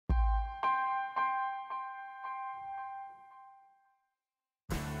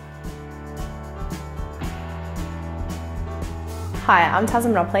Hi, I'm Taz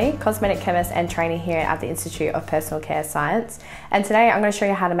Monopoly, Cosmetic Chemist and trainer here at the Institute of Personal Care Science. And today I'm going to show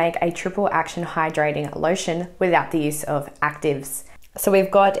you how to make a triple action hydrating lotion without the use of actives. So we've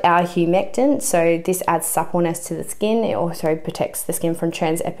got our humectant, so this adds suppleness to the skin. It also protects the skin from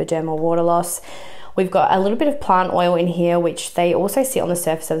transepidermal water loss. We've got a little bit of plant oil in here, which they also sit on the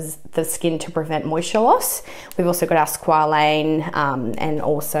surface of the skin to prevent moisture loss. We've also got our squalane and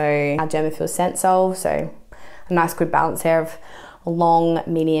also our Dermaphil scent solve, so a nice good balance there of long,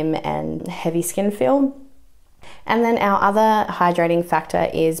 medium and heavy skin feel. And then our other hydrating factor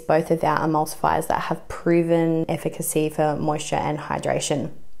is both of our emulsifiers that have proven efficacy for moisture and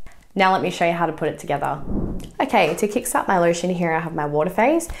hydration. Now let me show you how to put it together. Okay, to kickstart my lotion here, I have my water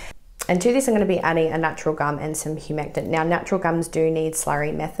phase. And to this I'm going to be adding a natural gum and some humectant. Now natural gums do need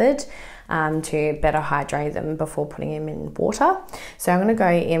slurry method to better hydrate them before putting them in water. So I'm going to go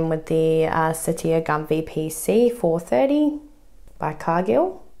in with the Satia Gum VPC 430 by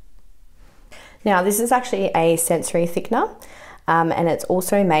Cargill. Now this is actually a sensory thickener and it's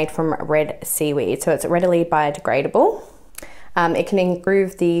also made from red seaweed, so it's readily biodegradable. It can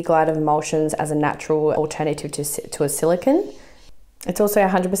improve the glide of emulsions as a natural alternative to a silicone. It's also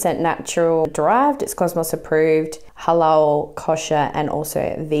 100% natural derived, it's Cosmos approved, halal, kosher and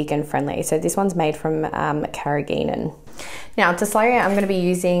also vegan friendly. So this one's made from carrageenan. Now to slurry, I'm going to be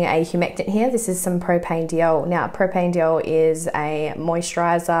using a humectant here. This is some propane diol. Now propane diol is a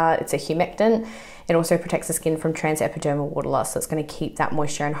moisturizer, it's a humectant. It also protects the skin from transepidermal water loss, so it's going to keep that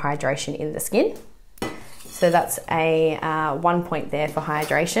moisture and hydration in the skin. So that's a 1 point there for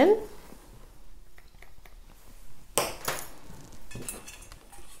hydration.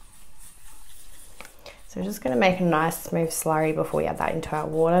 So we're just going to make a nice smooth slurry before we add that into our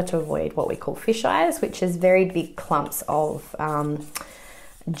water to avoid what we call fish eyes, which is very big clumps of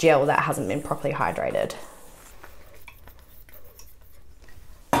gel that hasn't been properly hydrated.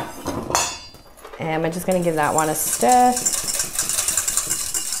 And we're just going to give that one a stir.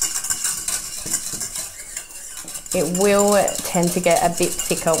 It will tend to get a bit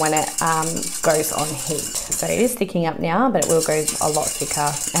thicker when it goes on heat. So it is thickening up now, but it will go a lot thicker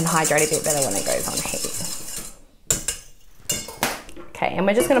and hydrate a bit better when it goes on heat. Okay, and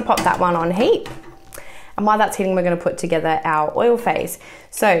we're just gonna pop that one on heat. And while that's heating, we're gonna put together our oil phase.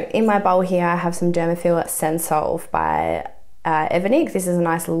 So in my bowl here, I have some Dermaphil scent solve by Evernick. This is a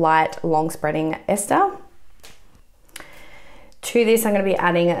nice light, long spreading ester. To this, I'm going to be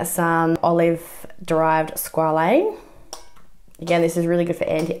adding some olive-derived squalane. Again, this is really good for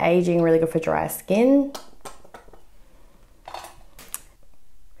anti-aging, really good for dry skin.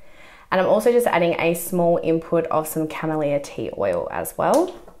 And I'm also just adding a small input of some camellia tea oil as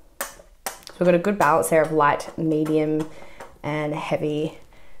well. So we've got a good balance there of light, medium, and heavy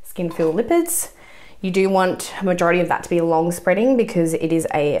skin feel lipids. You do want a majority of that to be long spreading because it is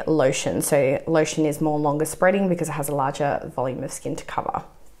a lotion. So lotion is more longer spreading because it has a larger volume of skin to cover.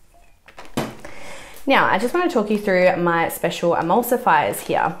 Now, I just want to talk you through my special emulsifiers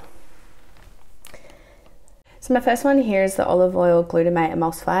here. So my first one here is the olive oil glutamate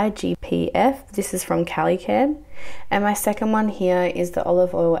emulsifier, GPF. This is from Calicam. And my second one here is the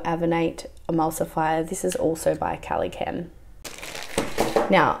olive oil avenate emulsifier. This is also by Calicam.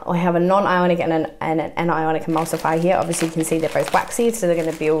 Now, I have a non-ionic and an anionic emulsifier here. Obviously, you can see they're both waxy, so they're going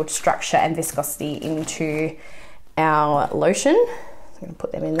to build structure and viscosity into our lotion. So I'm going to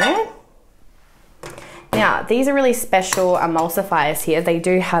put them in there. Now, these are really special emulsifiers here. They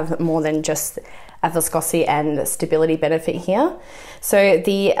do have more than just a viscosity and stability benefit here. So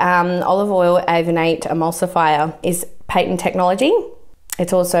the olive oil avenate emulsifier is patent technology.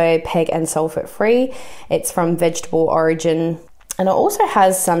 It's also PEG and sulfate free. It's from vegetable origin. And it also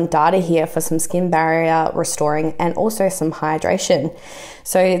has some data here for some skin barrier restoring and also some hydration.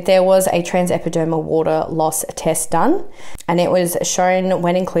 So there was a transepidermal water loss test done, and it was shown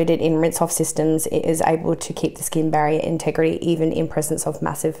when included in rinse-off systems, it is able to keep the skin barrier integrity even in presence of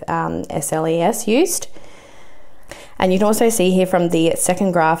massive SLES used. And you can also see here from the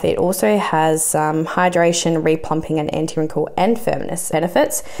second graph, it also has hydration, replumping and anti-wrinkle and firmness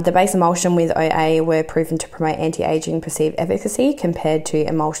benefits. The base emulsion with OA were proven to promote anti-aging perceived efficacy compared to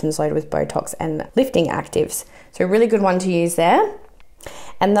emulsions loaded with Botox and lifting actives. So a really good one to use there.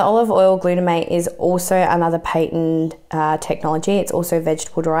 And the olive oil glutamate is also another patent technology. It's also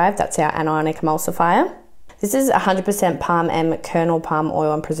vegetable derived. That's our anionic emulsifier. This is 100% palm and kernel palm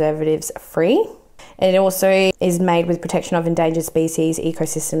oil and preservatives free. It also is made with protection of endangered species,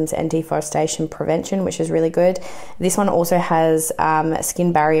 ecosystems and deforestation prevention, which is really good. This one also has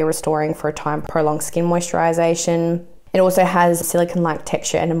skin barrier restoring for a time, prolonged skin moisturization. It also has silicone-like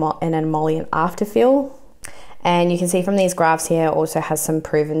texture and an emollient afterfeel. And you can see from these graphs here also has some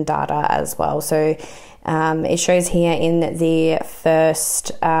proven data as well. So it shows here in the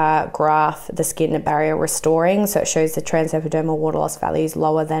first graph the skin barrier restoring. So it shows the transepidermal water loss values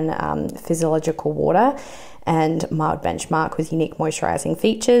lower than physiological water and mild benchmark with unique moisturizing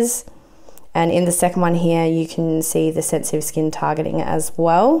features. And in the second one here, you can see the sensitive skin targeting as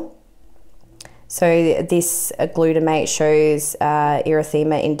well. So this glutamate shows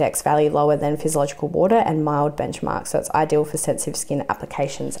erythema index value lower than physiological water and mild benchmark. So it's ideal for sensitive skin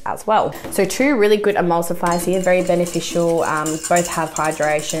applications as well. So two really good emulsifiers here, very beneficial. Both have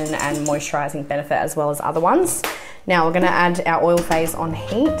hydration and moisturizing benefit as well as other ones. Now we're gonna add our oil phase on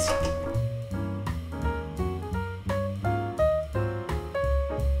heat.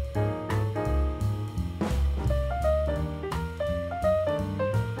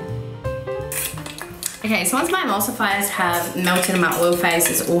 Okay, so once my emulsifiers have melted and my oil phase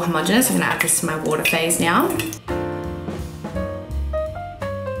is all homogeneous, I'm going to add this to my water phase now.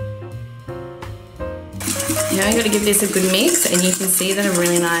 Now I'm going to give this a good mix, and you can see that a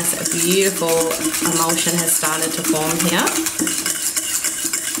really nice, beautiful emulsion has started to form here.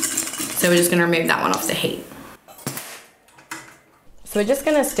 So we're just going to remove that one off the heat. So we're just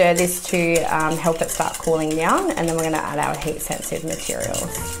going to stir this to help it start cooling down, and then we're going to add our heat sensitive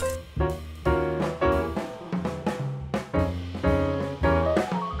materials.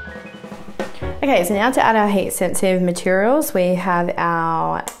 Okay, so now to add our heat sensitive materials, we have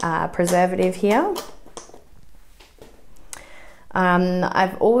our preservative here.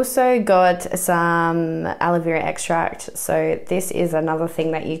 I've also got some aloe vera extract. So this is another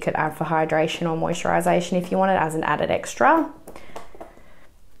thing that you could add for hydration or moisturization if you want it as an added extra.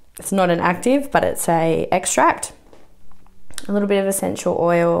 It's not an active, but it's a extract. A little bit of essential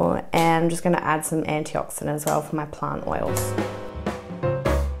oil, and I'm just going to add some antioxidant as well for my plant oils.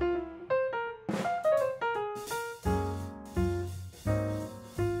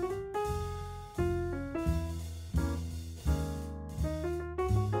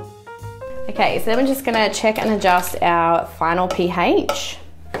 Okay, so then we're just gonna check and adjust our final pH.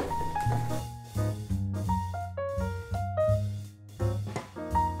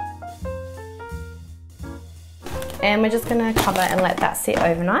 And we're just gonna cover and let that sit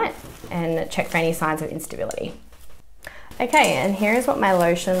overnight and check for any signs of instability. Okay, and here is what my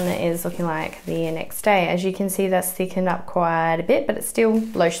lotion is looking like the next day. As you can see, that's thickened up quite a bit, but it's still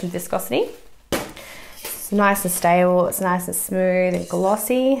lotion viscosity. It's nice and stable, it's nice and smooth and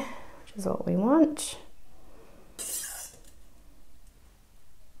glossy, which is what we want.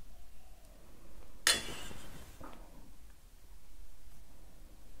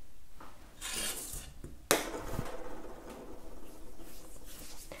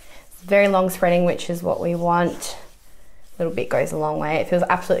 It's very long spreading, which is what we want. A little bit goes a long way. It feels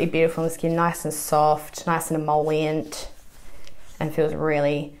absolutely beautiful on the skin, nice and soft, nice and emollient, and feels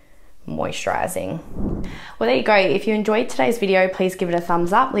really moisturizing. Well, there you go. If you enjoyed today's video, please give it a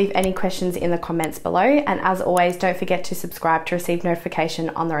thumbs up. Leave any questions in the comments below. And as always, don't forget to subscribe to receive notification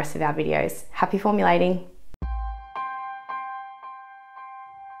on the rest of our videos. Happy formulating.